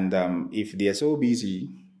 And if they are so busy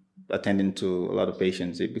attending to a lot of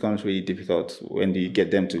patients, it becomes really difficult when you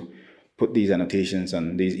get them to put these annotations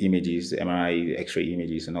on these images, MRI, X-ray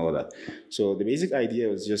images, and all that. So the basic idea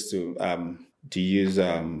was just to use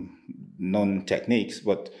known techniques,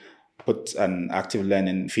 but put an active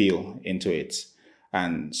learning feel into it,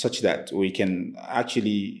 and such that we can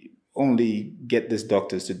actually only get these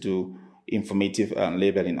doctors to do informative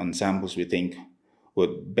labeling on samples we think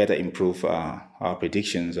would better improve our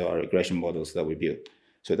predictions or regression models that we build.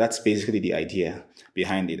 So that's basically the idea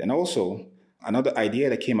behind it. And also, another idea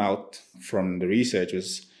that came out from the research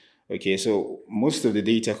was, so most of the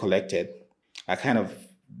data collected are kind of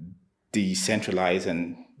decentralized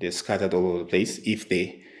and they're scattered all over the place if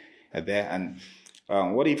they are there. And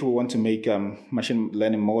what if we want to make machine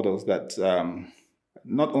learning models that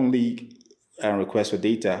not only request for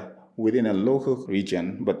data within a local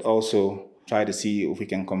region, but also try to see if we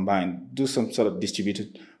can do some sort of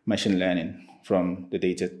distributed machine learning from the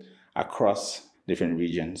data across different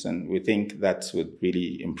regions. And we think that would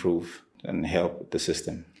really improve and help the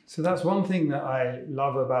system. So that's one thing that I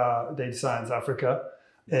love about Data Science Africa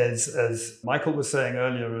is, as Michael was saying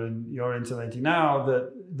earlier and you're intimating now,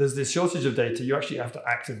 that there's this shortage of data. You actually have to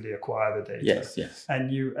actively acquire the data. Yes.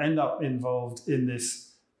 And you end up involved in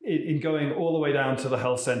this, in going all the way down to the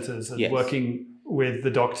health centers and working with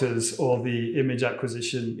the doctors or the image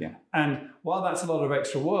acquisition. Yeah. And while that's a lot of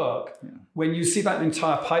extra work, when you see that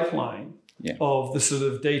entire pipeline of the sort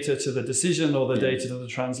of data to the decision or the data to the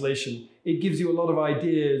translation, it gives you a lot of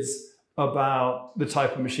ideas about the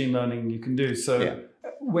type of machine learning you can do. So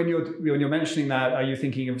when you're mentioning that, are you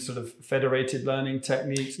thinking of sort of federated learning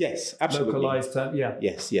techniques? Yes, absolutely. Localized,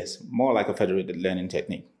 Yes, more like a federated learning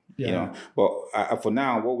technique. But for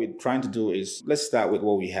now, what we're trying to do is, let's start with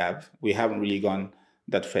what we have. We haven't really gone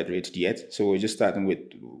that federated yet, so we're just starting with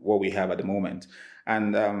what we have at the moment.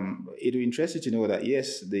 And it will be interesting to know that,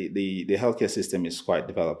 yes, the healthcare system is quite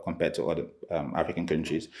developed compared to other African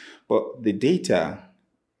countries, but the data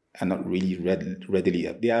are not really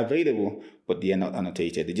readily. They are available, but they are not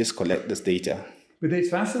annotated. They just collect this data. But it's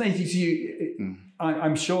fascinating to you.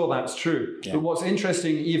 I'm sure that's true. Yeah. But what's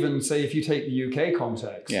interesting, even say if you take the UK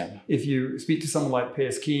context, if you speak to someone like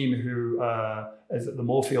Piers Keane, who is at the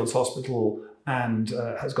Moorfields Hospital and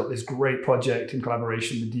has got this great project in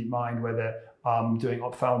collaboration with DeepMind where they're doing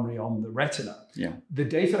ophthalmology on the retina. Yeah. The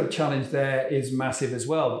data challenge there is massive as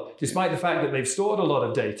well. Despite the fact that they've stored a lot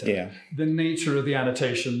of data, the nature of the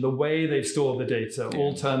annotation, the way they've stored the data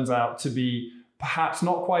all turns out to be perhaps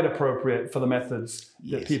not quite appropriate for the methods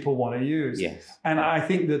that people want to use. Yes. And I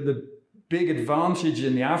think that the big advantage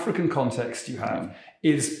in the African context you have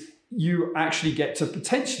is you actually get to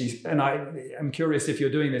potentially, and I'm curious if you're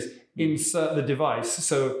doing this, insert the device.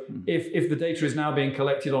 So if the data is now being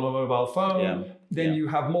collected on a mobile phone, then you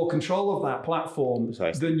have more control of that platform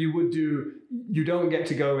than you would do. You don't get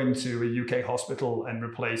to go into a UK hospital and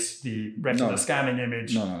replace the retina scanning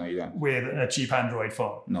image you don't. with a cheap Android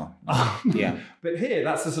phone. No. But here,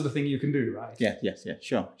 that's the sort of thing you can do, right?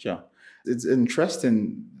 Sure. It's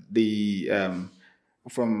interesting.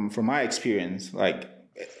 From my experience,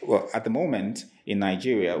 at the moment in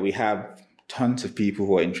Nigeria, we have tons of people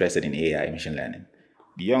who are interested in AI and machine learning.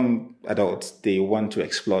 Young adults, they want to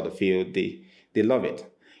explore the field. They love it.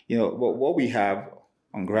 What we have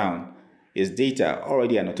on ground is data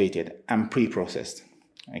already annotated and pre-processed.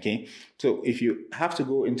 Okay, so if you have to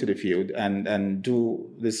go into the field and do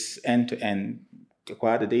this end-to-end,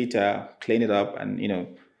 acquire the data, clean it up, and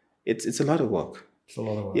it's a lot of work. It's a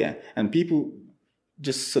lot of work. Yeah, and people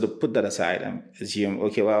just sort of put that aside and assume,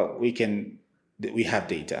 okay, well, we have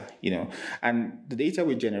data, and the data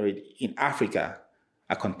we generate in Africa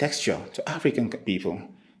are contextual to African people.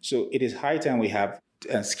 So it is high time we have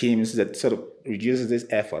schemes that sort of reduces this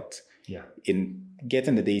effort in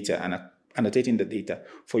getting the data and annotating the data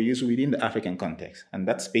for use within the African context. And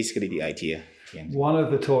that's basically the idea. One of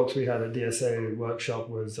the talks we had at DSA workshop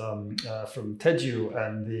was from Teju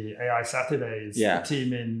and the AI Saturdays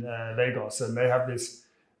team in Lagos. And they have this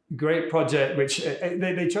great project, which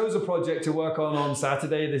they chose a project to work on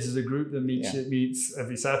Saturday. This is a group that meets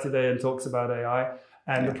every Saturday and talks about AI.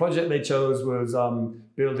 And the project they chose was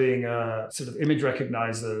building sort of image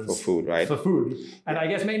recognizers for food, right? For food, and I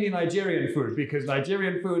guess mainly Nigerian food, because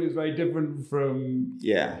Nigerian food is very different from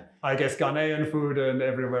I guess Ghanaian food and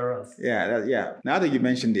everywhere else. Now that you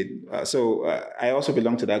mentioned it, I also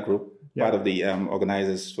belong to that group, part of the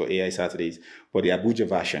organizers for AI Saturdays for the Abuja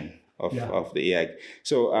version of the AI.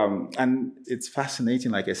 So and it's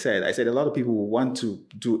fascinating. Like I said a lot of people want to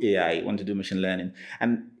do AI, want to do machine learning,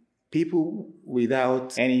 and people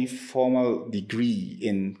without any formal degree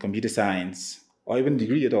in computer science or even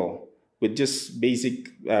degree at all, with just basic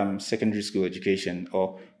secondary school education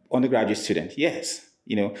or undergraduate student. Yes.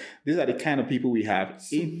 These are the kind of people we have.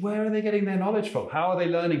 So where are they getting their knowledge from? How are they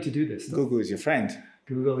learning to do this stuff? Google is your friend.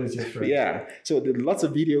 Google is your friend. Yeah. So there are lots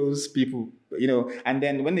of videos, people, and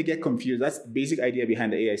then when they get confused, that's the basic idea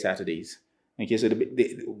behind the AI Saturdays. Okay, so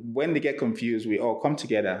when they get confused, we all come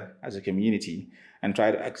together as a community and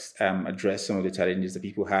try to address some of the challenges that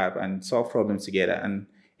people have and solve problems together. And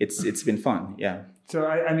it's been fun, yeah. So,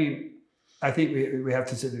 I think we have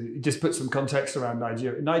to sort of just put some context around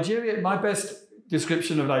Nigeria. Nigeria, my best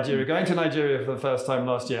description of Nigeria, going to Nigeria for the first time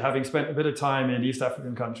last year, having spent a bit of time in East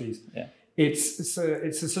African countries, it's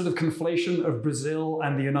a sort of conflation of Brazil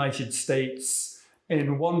and the United States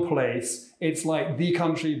in one place. It's like the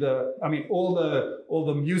country that, all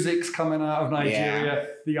the music's coming out of Nigeria,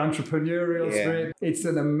 the entrepreneurial spirit. It's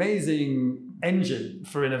an amazing engine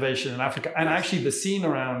for innovation in Africa. And actually the scene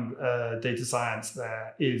around data science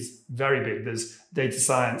there is very big. There's data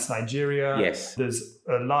science Nigeria. Yes. There's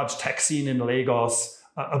a large tech scene in Lagos.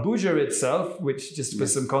 Abuja itself, which just for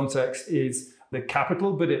some context is the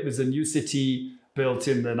capital, but it was a new city built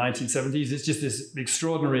in the 1970s. It's just this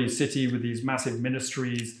extraordinary city with these massive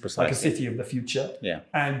ministries, like a city of the future. Yeah.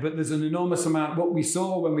 But there's an enormous amount. What we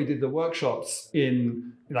saw when we did the workshops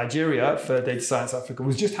in Nigeria for Data Science Africa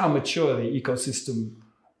was just how mature the ecosystem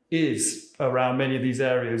is around many of these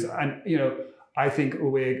areas. And, I think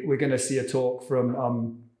we're going to see a talk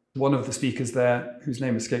from one of the speakers there, whose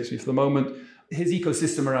name escapes me for the moment. His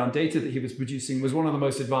ecosystem around data that he was producing was one of the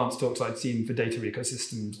most advanced talks I'd seen for data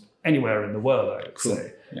ecosystems anywhere in the world, I would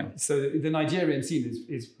say. Yeah. So the Nigerian scene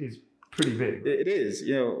is pretty big. It is.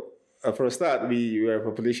 For a start, we were a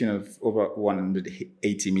population of over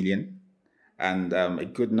 180 million. And a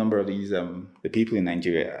good number of these, the people in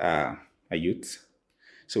Nigeria are youths.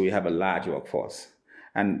 So we have a large workforce.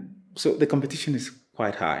 And so the competition is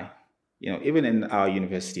quite high. Even in our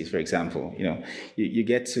universities, for example, you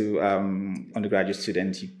get to undergraduate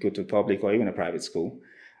students, you go to public or even a private school,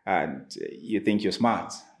 and you think you're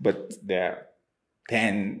smart, but there are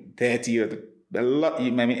 10, 30, or a lot.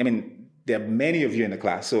 There are many of you in the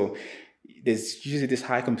class. So there's usually this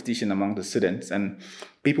high competition among the students, and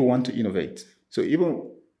people want to innovate. So even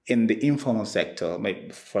in the informal sector,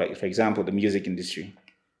 for example, the music industry,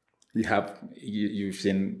 you've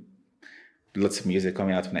seen lots of music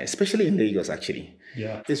coming out tonight, especially in Lagos, actually.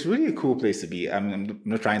 Yeah. It's really a cool place to be. I'm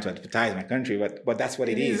not trying to advertise my country, but that's what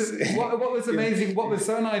it is. What was amazing, what was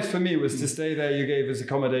so nice for me was to stay there. You gave us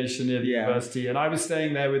accommodation near the university, and I was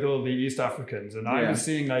staying there with all the East Africans, and I was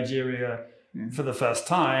seeing Nigeria for the first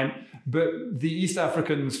time, but the East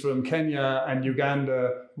Africans from Kenya and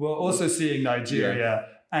Uganda were also seeing Nigeria.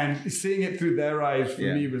 And seeing it through their eyes for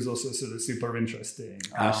me was also sort of super interesting.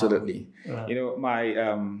 Absolutely. My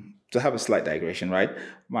to have a slight digression, right?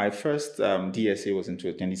 My first DSA was in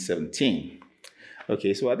 2017.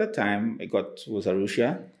 Okay, so at that time was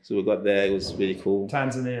Arusha, so we got there. It was really cool.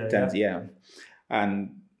 Tanzania.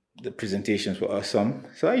 And the presentations were awesome.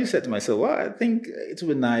 So I just said to myself, well, I think it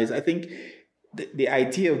would be nice. I think the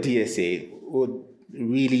idea of DSA would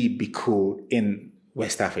really be cool in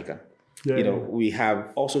West Africa. We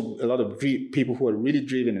have also a lot of people who are really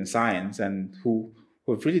driven in science and who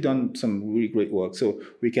have really done some really great work. So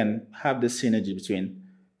we can have this synergy between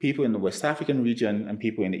people in the West African region and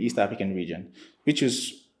people in the East African region, which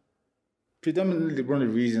is predominantly one of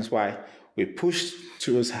the reasons why we pushed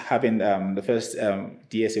towards having the first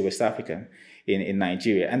DSA West Africa in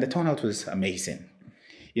Nigeria. And the turnout was amazing.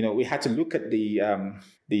 We had to look at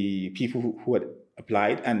the people who had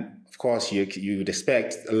applied, and of course you would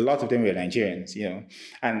expect a lot of them were Nigerians,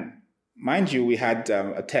 and mind you, we had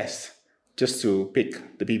a test just to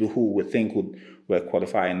pick the people who we think were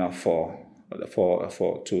qualified enough to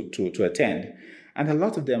attend, and a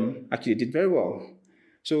lot of them actually did very well.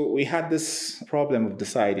 So we had this problem of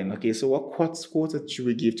deciding, okay, so what quota should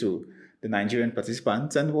we give to the Nigerian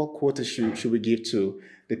participants, and what quota should we give to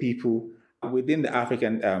the people within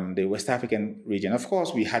the West African region? Of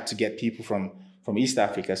course, we had to get people from East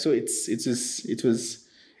Africa, so it was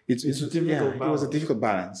a difficult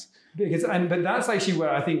balance. But that's actually where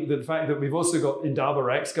I think the fact that we've also got Indaba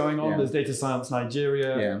Rex going on, there's Data Science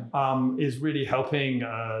Nigeria, is really helping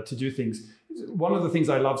to do things. One of the things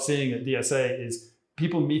I love seeing at DSA is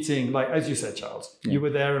people meeting, like as you said, Charles, you were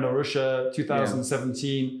there in Arusha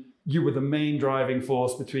 2017. You were the main driving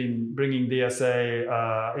force between bringing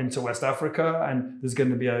DSA into West Africa, and there's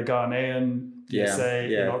going to be a Ghanaian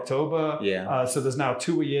DSA in October. So there's now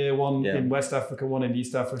 2 a year, one in West Africa, one in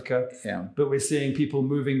East Africa. But we're seeing people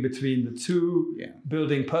moving between the two,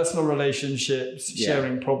 building personal relationships,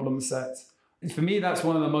 sharing problem sets. For me, that's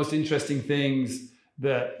one of the most interesting things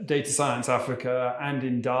that Data Science Africa and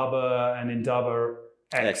Indaba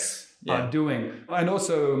X are doing. And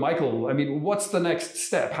also, Michael, I mean, what's the next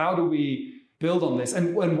step? How do we build on this?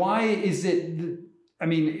 And why is it,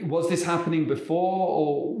 was this happening before,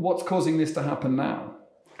 or what's causing this to happen now?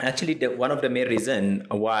 Actually, one of the main reasons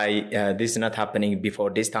why this is not happening before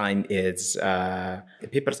this time is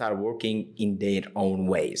people are working in their own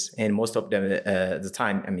ways. And most of the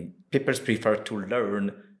time, people prefer to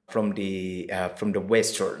learn from the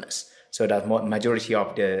Westerners. So that majority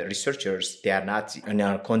of the researchers, they are not on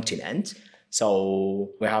our continent. So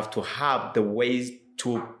we have to have the ways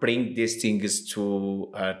to bring these things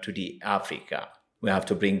to the Africa. We have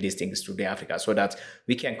to bring these things to the Africa so that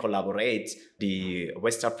we can collaborate the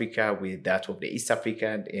West Africa with that of the East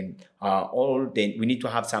Africa, and we need to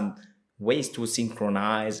have some ways to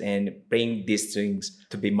synchronize and bring these things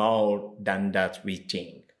to be more than that we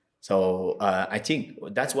think. So I think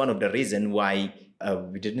that's one of the reasons why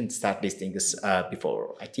we didn't start these things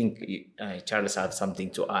before. I think Charles has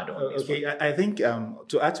something to add on this. Okay, I think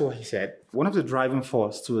to add to what he said, one of the driving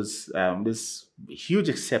forces was this huge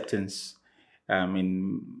acceptance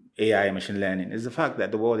in AI and machine learning is the fact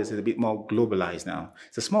that the world is a bit more globalized now.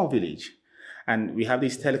 It's a small village, and we have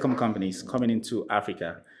these telecom companies coming into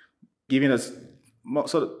Africa, giving us more,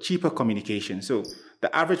 sort of cheaper communication. So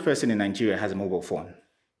the average person in Nigeria has a mobile phone,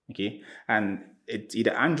 okay, and it's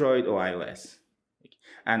either Android or iOS,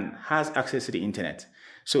 and has access to the internet.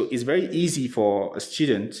 So it's very easy for a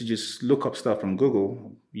student to just look up stuff from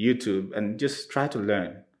Google, YouTube, and just try to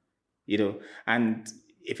learn, and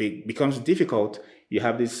if it becomes difficult, you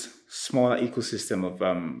have this smaller ecosystem of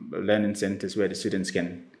learning centers where the students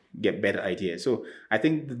can get better ideas. So I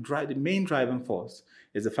think the main driving force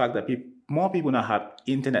is the fact that more people now have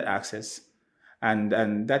internet access, and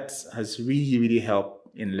that has really, really helped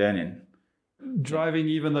in learning. Driving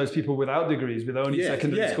even those people without degrees, with only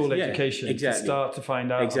secondary school education, to start to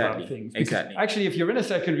find out about things. Because actually, if you're in a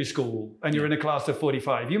secondary school and you're in a class of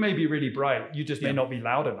 45, you may be really bright, you just may not be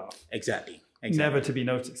loud enough. Exactly. Never to be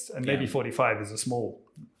noticed. And maybe 45 is a small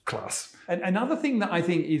class. And another thing that I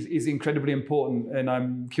think is incredibly important, and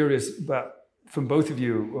I'm curious about from both of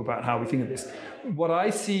you about how we think of this. What I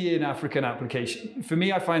see in African application, for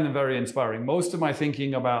me, I find them very inspiring. Most of my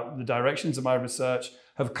thinking about the directions of my research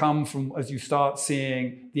have come from as you start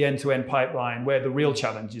seeing the end-to-end pipeline where the real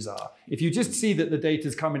challenges are. If you just see that the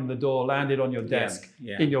data's come in the door, landed on your desk,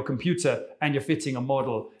 in your computer, and you're fitting a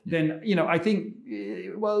model, then, I think,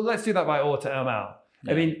 well, let's do that by AutoML.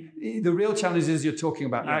 I mean, the real challenge is you're talking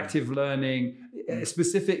about active learning,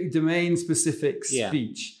 specific domain-specific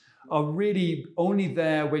speech are really only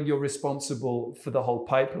there when you're responsible for the whole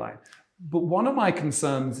pipeline. But one of my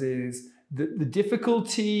concerns is that the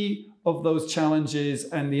difficulty of those challenges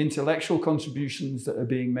and the intellectual contributions that are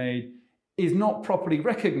being made is not properly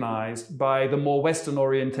recognized by the more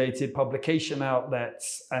Western-orientated publication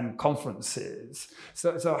outlets and conferences.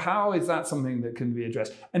 So how is that something that can be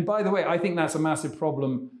addressed? And by the way, I think that's a massive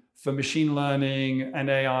problem for machine learning and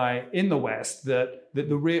AI in the West, that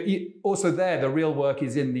the real work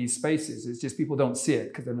is in these spaces. It's just people don't see it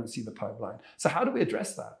because they don't see the pipeline. So how do we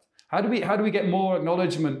address that? How do we get more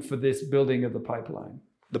acknowledgement for this building of the pipeline?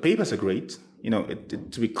 The papers are great.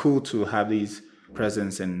 It'd be cool to have these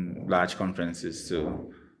presence in large conferences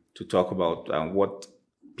to talk about what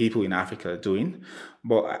people in Africa are doing.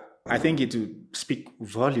 But I think it would speak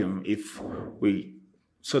volume if we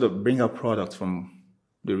sort of bring a product from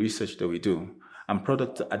the research that we do and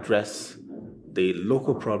product to address the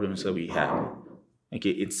local problems that we have.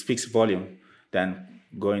 Okay, it speaks volume than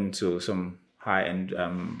going to some high-end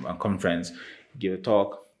conference, give a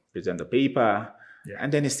talk, present a paper,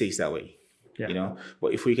 and then it stays that way.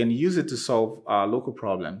 But if we can use it to solve our local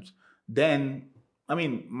problems, then,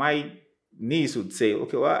 my niece would say,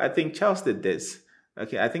 okay, well, I think Charles did this.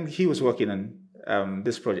 Okay, I think he was working on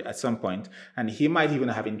this project at some point, and he might even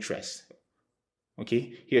have interest.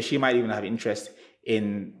 Okay, he or she might even have interest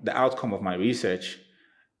in the outcome of my research,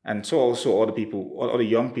 and so also all the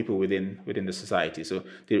young people within the society. So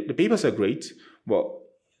the papers are great, but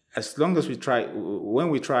as long as we try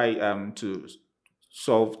to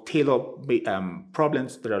solve tailored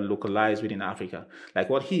problems that are localized within Africa, like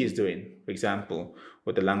what he is doing, for example,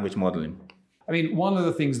 with the language modeling. One of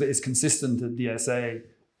the things that is consistent at DSA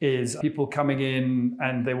is people coming in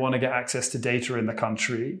and they want to get access to data in the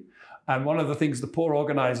country. And one of the things the poor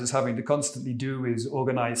organizers having to constantly do is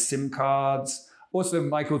organize SIM cards. Also,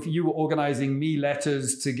 Michael, if you were organizing me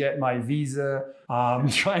letters to get my visa,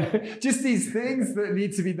 just these things that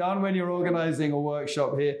need to be done when you're organizing a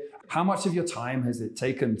workshop here. How much of your time has it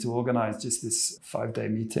taken to organize just this 5-day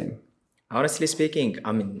meeting? Honestly speaking,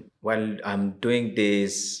 while I'm doing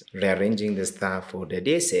this, rearranging the stuff for the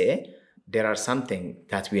DSA, there are something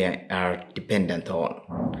that we are dependent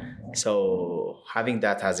on. So having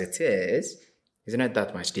that as it is not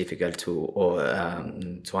that much difficult to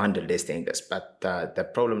handle these things. But the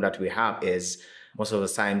problem that we have is most of the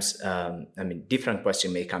times, different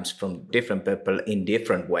question may come from different people in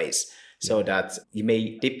different ways. So that you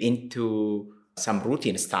may dip into some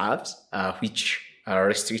routine stuff, which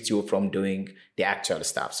restrict you from doing the actual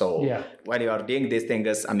stuff. So while you are doing these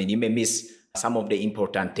things, you may miss some of the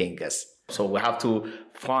important things. So we have to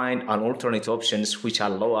find an alternate options which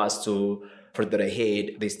allow us to further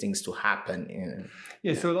ahead these things to happen.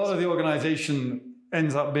 So a lot of the organization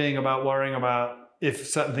ends up being about worrying about if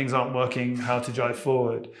certain things aren't working, how to drive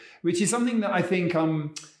forward, which is something that I think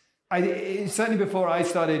certainly before I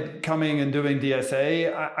started coming and doing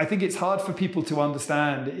DSA, I think it's hard for people to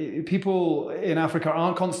understand. People in Africa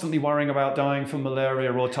aren't constantly worrying about dying from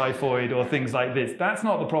malaria or typhoid or things like this. That's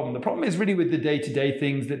not the problem. The problem is really with the day-to-day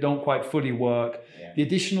things that don't quite fully work, the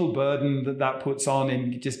additional burden that puts on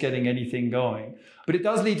in just getting anything going. But it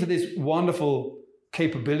does lead to this wonderful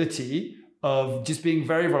capability of just being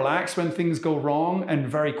very relaxed when things go wrong and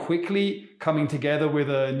very quickly coming together with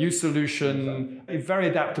a new solution, a very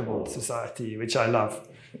adaptable society, which I love.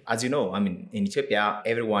 As you know, in Ethiopia,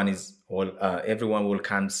 everyone will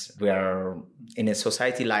come. We are in a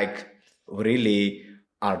society like really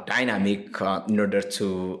are dynamic in order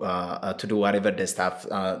to do whatever the stuff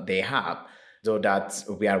they have. So that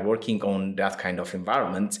we are working on that kind of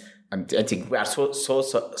environment. And I think we are so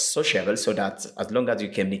sociable so that as long as you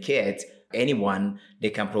communicate, anyone, they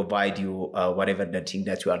can provide you whatever the thing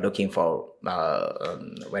that you are looking for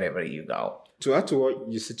wherever you go. To add to what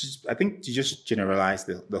you said, I think you just generalized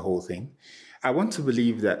the whole thing. I want to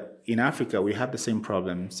believe that in Africa, we have the same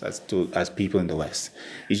problems as people in the West.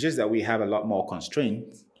 It's just that we have a lot more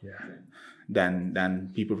constraints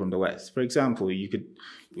than people from the West. For example, we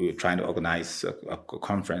were trying to organize a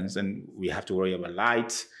conference and we have to worry about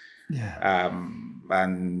lights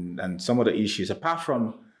and some of the issues, apart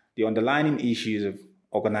from the underlying issues of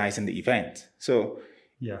organizing the event. So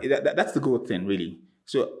that's the good thing, really.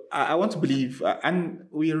 So I want to believe, and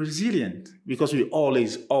we are resilient because we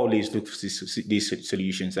always look for these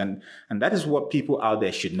solutions. And that is what people out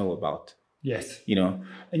there should know about. Yes.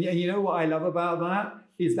 And you know what I love about that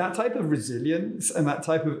is that type of resilience and that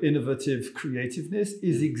type of innovative creativeness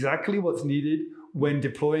is exactly what's needed when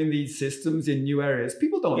deploying these systems in new areas.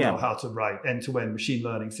 People don't know how to write end-to-end machine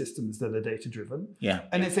learning systems that are data-driven. Yeah.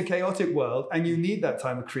 And it's a chaotic world, and you need that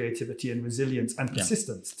time of creativity and resilience and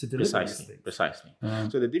persistence to deliver these things. Precisely.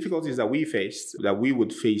 So the difficulties that we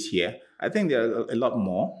would face here, I think there are a lot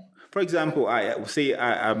more. For example,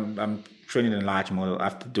 I'm training a large model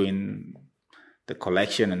after doing the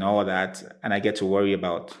collection and all that, and I get to worry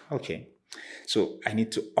about, so I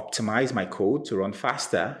need to optimize my code to run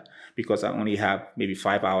faster because I only have maybe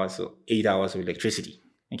 5 hours or 8 hours of electricity.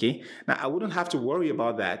 Okay. Now I wouldn't have to worry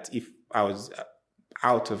about that if I was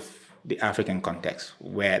out of the African context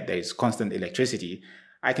where there is constant electricity.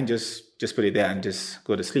 I can just put it there and just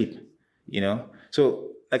go to sleep.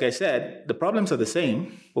 So like I said, the problems are the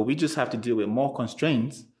same, but we just have to deal with more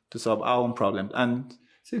constraints to solve our own problems. And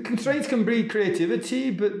so constraints can breed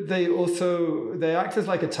creativity, but they act as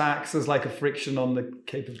like a tax, as like a friction on the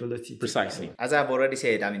capability. Precisely. As I've already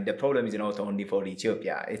said, the problem is not only for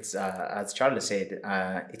Ethiopia. It's as Charles said,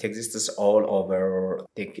 it exists all over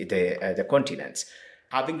the continents.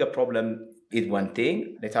 Having a problem is one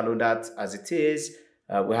thing. Let alone that as it is,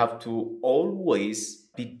 we have to always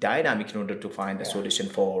be dynamic in order to find a solution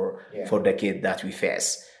for the kid that we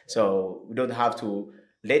face. So we don't have to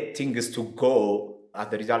let things to go as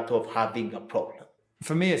the result of having a problem.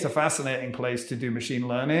 For me, it's a fascinating place to do machine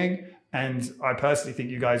learning. And I personally think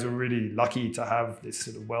you guys are really lucky to have this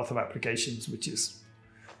sort of wealth of applications, which is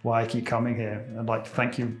why I keep coming here. I'd like to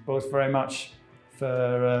thank you both very much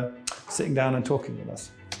for sitting down and talking with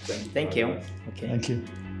us. Thank you. Okay. Thank you.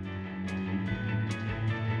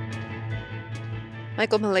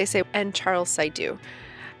 Michael Melese and Charles Saidu.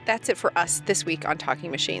 That's it for us this week on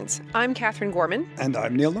Talking Machines. I'm Catherine Gorman. And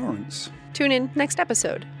I'm Neil Lawrence. Tune in next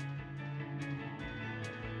episode.